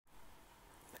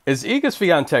Is Iga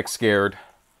Swiatek scared?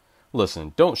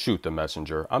 Listen, don't shoot the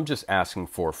messenger. I'm just asking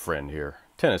for a friend here.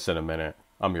 Tennis in a minute.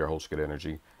 I'm your host, Good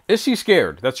Energy. Is she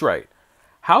scared? That's right.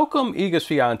 How come Iga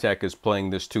Swiatek is playing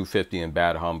this 250 in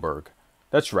Bad Homburg?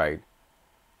 That's right.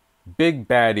 Big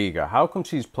Bad Iga. How come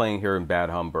she's playing here in Bad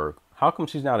Homburg? How come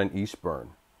she's not in Eastbourne,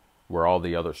 where all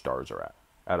the other stars are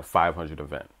at a 500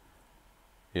 event?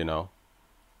 You know?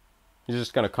 You're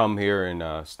just going to come here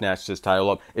and snatch this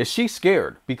title up. Is she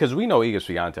scared? Because we know Iga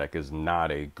Swiatek is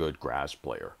not a good grass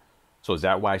player. So is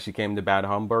that why she came to Bad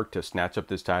Homburg, to snatch up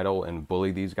this title and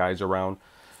bully these guys around?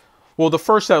 Well, the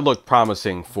first set looked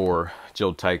promising for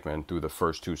Jill Teichmann through the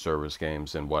first two service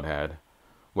games, and what had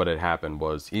happened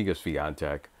was Iga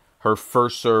Swiatek, her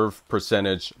first serve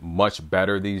percentage much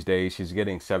better these days. She's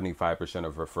getting 75%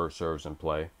 of her first serves in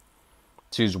play.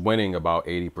 She's winning about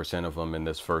 80% of them in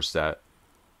this first set.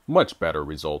 Much better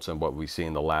results than what we've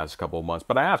seen the last couple of months.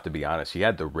 But I have to be honest, she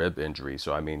had the rib injury.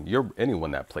 So, I mean,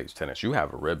 anyone that plays tennis, you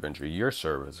have a rib injury, your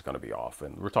serve is going to be off.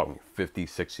 And we're talking 50,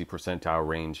 60 percentile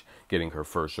range getting her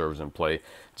first serves in play.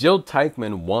 Jill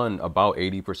Teichmann won about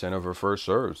 80% of her first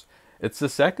serves. It's the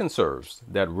second serves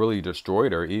that really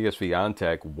destroyed her. Iga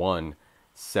Swiatek won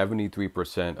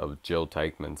 73% of Jill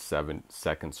Teichmann's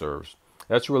second serves.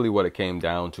 That's really what it came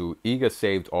down to. Iga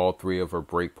saved all three of her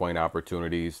breakpoint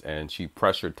opportunities, and she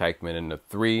pressured Teichmann into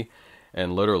three.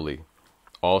 And literally,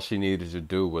 all she needed to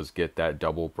do was get that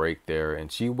double break there.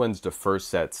 And she wins the first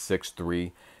set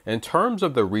 6-3. In terms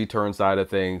of the return side of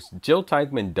things, Jill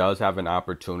Teichmann does have an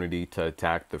opportunity to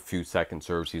attack the few second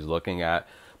serves she's looking at.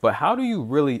 But how do you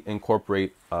really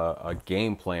incorporate a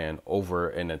game plan over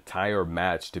an entire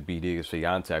match to beat Iga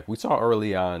Swiatek? We saw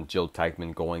early on Jill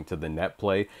Teichmann going to the net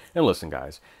play. And listen,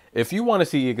 guys, if you want to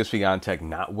see Iga Swiatek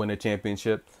not win a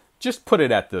championship, just put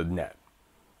it at the net.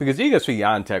 Because Iga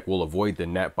Swiatek will avoid the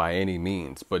net by any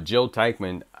means. But Jill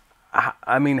Teichmann,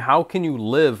 I mean, how can you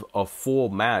live a full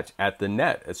match at the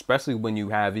net, especially when you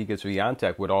have Iga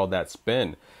Swiatek with all that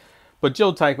spin? But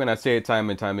Jill Teichmann, I say it time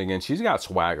and time again, she's got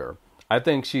swagger. I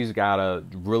think she's got to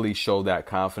really show that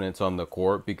confidence on the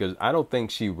court, because I don't think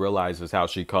she realizes how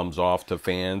she comes off to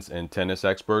fans and tennis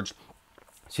experts.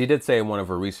 She did say in one of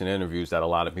her recent interviews that a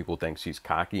lot of people think she's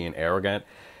cocky and arrogant.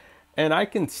 And I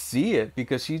can see it,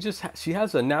 because she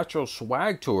has a natural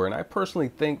swag to her. And I personally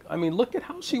think, I mean, look at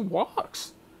how she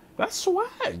walks. That's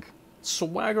swag.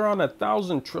 Swagger on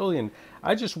 1,000 trillion.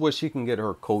 I just wish she can get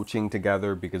her coaching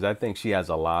together, because I think she has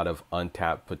a lot of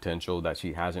untapped potential that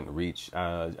she hasn't reached.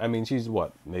 I mean, she's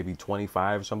what, maybe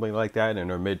 25, something like that, in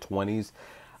her mid-20s.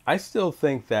 I still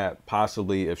think that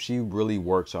possibly if she really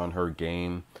works on her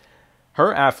game,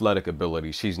 her athletic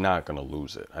ability, she's not going to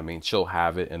lose it. I mean, she'll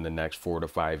have it in the next 4 to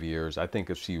 5 years. I think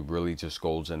if she really just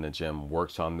goes in the gym,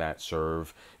 works on that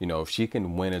serve, you know, if she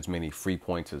can win as many free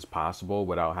points as possible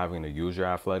without having to use her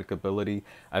athletic ability,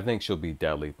 I think she'll be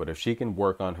deadly. But if she can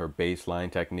work on her baseline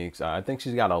techniques, I think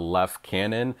she's got a left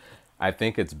cannon. I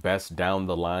think it's best down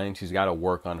the line. She's got to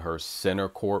work on her center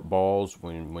court balls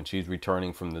when she's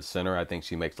returning from the center. I think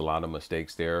she makes a lot of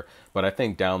mistakes there. But I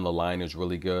think down the line is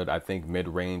really good. I think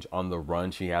mid-range on the run,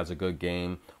 she has a good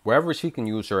game. Wherever she can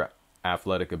use her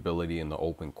athletic ability in the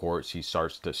open court, she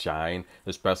starts to shine,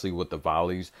 especially with the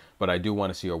volleys. But I do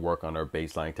want to see her work on her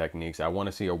baseline techniques. I want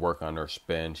to see her work on her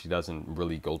spin. She doesn't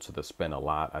really go to the spin a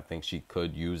lot. I think she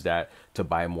could use that to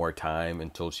buy more time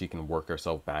until she can work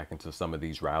herself back into some of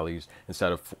these rallies,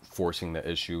 instead of forcing the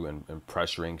issue and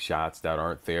pressuring shots that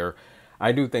aren't there.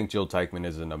 I do think Jill Teichmann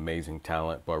is an amazing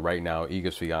talent, but right now Iga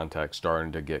Swiatek's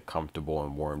starting to get comfortable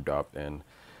and warmed up, and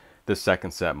this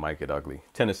second set might get ugly.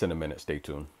 Tennis in a minute. Stay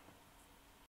tuned.